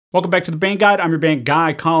Welcome back to the Band Guide. I'm your band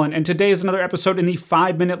guy, Colin, and today is another episode in the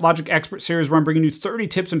 5-Minute Logic Expert series where I'm bringing you 30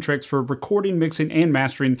 tips and tricks for recording, mixing, and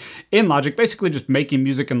mastering in Logic, basically just making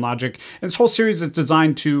music in Logic. And this whole series is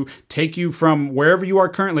designed to take you from wherever you are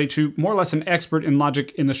currently to more or less an expert in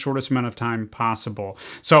Logic in the shortest amount of time possible.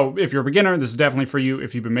 So if you're a beginner, this is definitely for you.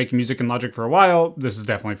 If you've been making music in Logic for a while, this is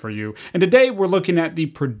definitely for you. And today we're looking at the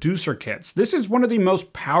producer kits. This is one of the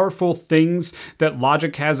most powerful things that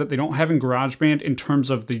Logic has that they don't have in GarageBand in terms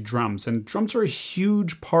of the drums. And drums are a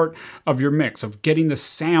huge part of your mix, of getting the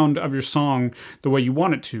sound of your song the way you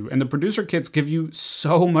want it to. And the producer kits give you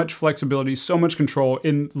so much flexibility, so much control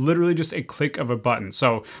in literally just a click of a button.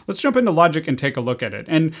 So let's jump into Logic and take a look at it.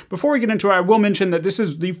 And before we get into it, I will mention that this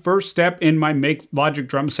is the first step in my Make Logic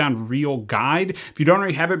Drum Sound Real guide. If you don't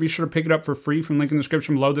already have it, be sure to pick it up for free from the link in the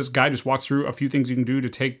description below. This guide just walks through a few things you can do to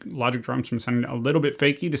take Logic drums from sounding a little bit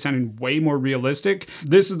fakey to sounding way more realistic.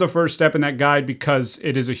 This is the first step in that guide because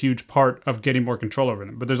it is a huge part of getting more control over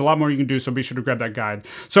them. But there's a lot more you can do, so be sure to grab that guide.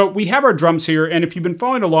 So we have our drums here, and if you've been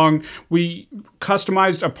following along, we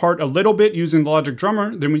customized a part a little bit using the Logic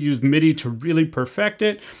Drummer, then we used MIDI to really perfect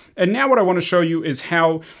it. And now what I want to show you is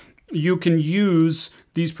how you can use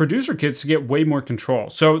these producer kits to get way more control.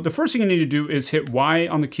 So the first thing you need to do is hit Y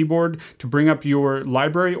on the keyboard to bring up your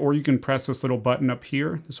library, or you can press this little button up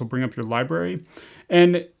here. This will bring up your library.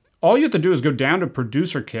 And all you have to do is go down to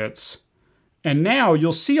producer kits. And now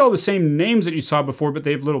you'll see all the same names that you saw before, but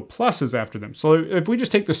they have little pluses after them. So if we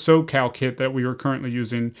just take the SoCal kit that we were currently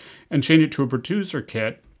using and change it to a producer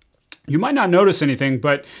kit, you might not notice anything,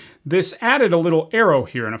 but this added a little arrow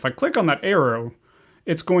here. And if I click on that arrow,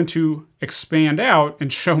 it's going to expand out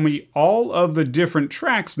and show me all of the different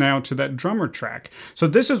tracks now to that drummer track. So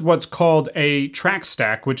this is what's called a track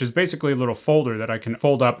stack, which is basically a little folder that I can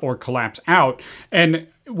fold up or collapse out. And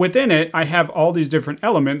within it, I have all these different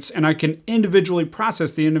elements, and I can individually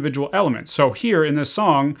process the individual elements. So here in this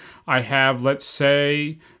song, I have, let's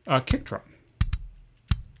say, a kick drum.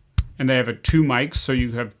 And they have two mics, so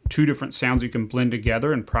you have two different sounds you can blend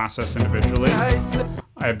together and process individually.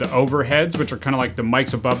 I have the overheads, which are kind of like the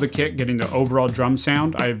mics above the kit, getting the overall drum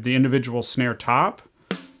sound. I have the individual snare top,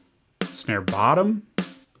 snare bottom.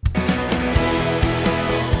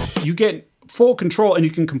 You get full control and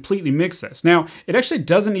you can completely mix this. Now, it actually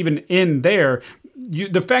doesn't even end there.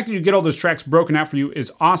 The fact that you get all those tracks broken out for you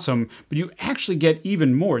is awesome, but you actually get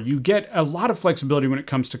even more. You get a lot of flexibility when it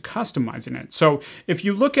comes to customizing it. So if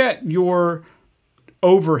you look at your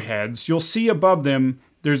overheads, you'll see above them,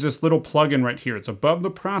 there's this little plugin right here. It's above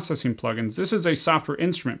the processing plugins. This is a software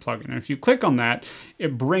instrument plugin. And if you click on that,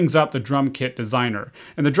 it brings up the Drum Kit Designer.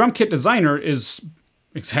 And the Drum Kit Designer is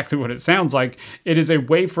exactly what it sounds like. It is a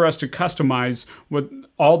way for us to customize what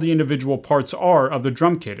all the individual parts are of the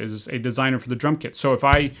drum kit. It is a designer for the drum kit. So if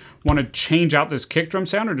I want to change out this kick drum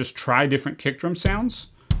sound or just try different kick drum sounds,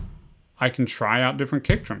 I can try out different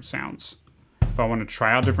kick drum sounds. If I want to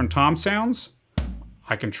try out different tom sounds,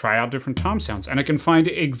 I can try out different tom sounds, and I can find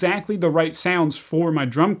exactly the right sounds for my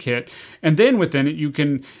drum kit. And then within it, you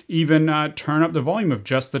can even turn up the volume of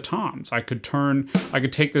just the toms. I could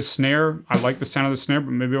take this snare. I like the sound of the snare,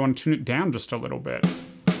 but maybe I want to tune it down just a little bit.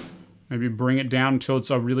 Maybe bring it down until it's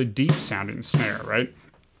a really deep sounding snare, right?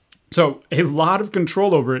 So a lot of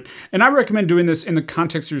control over it. And I recommend doing this in the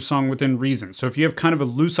context of your song within reason. So if you have kind of a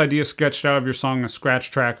loose idea sketched out of your song, a scratch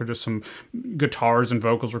track, or just some guitars and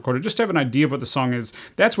vocals recorded, just to have an idea of what the song is,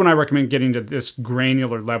 that's when I recommend getting to this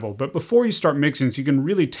granular level. But before you start mixing, so you can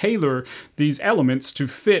really tailor these elements to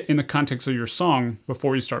fit in the context of your song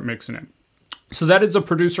before you start mixing it. So that is a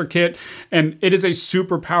producer kit, and it is a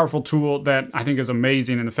super powerful tool that I think is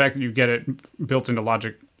amazing. And the fact that you get it built into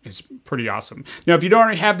Logic is pretty awesome. Now, if you don't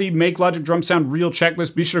already have the Make Logic Drum Sound Real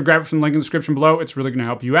checklist, be sure to grab it from the link in the description below. It's really going to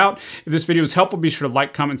help you out. If this video is helpful, be sure to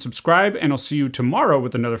like, comment, subscribe, and I'll see you tomorrow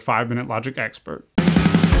with another 5-Minute Logic Expert.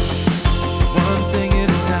 One thing at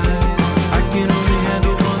a time, I can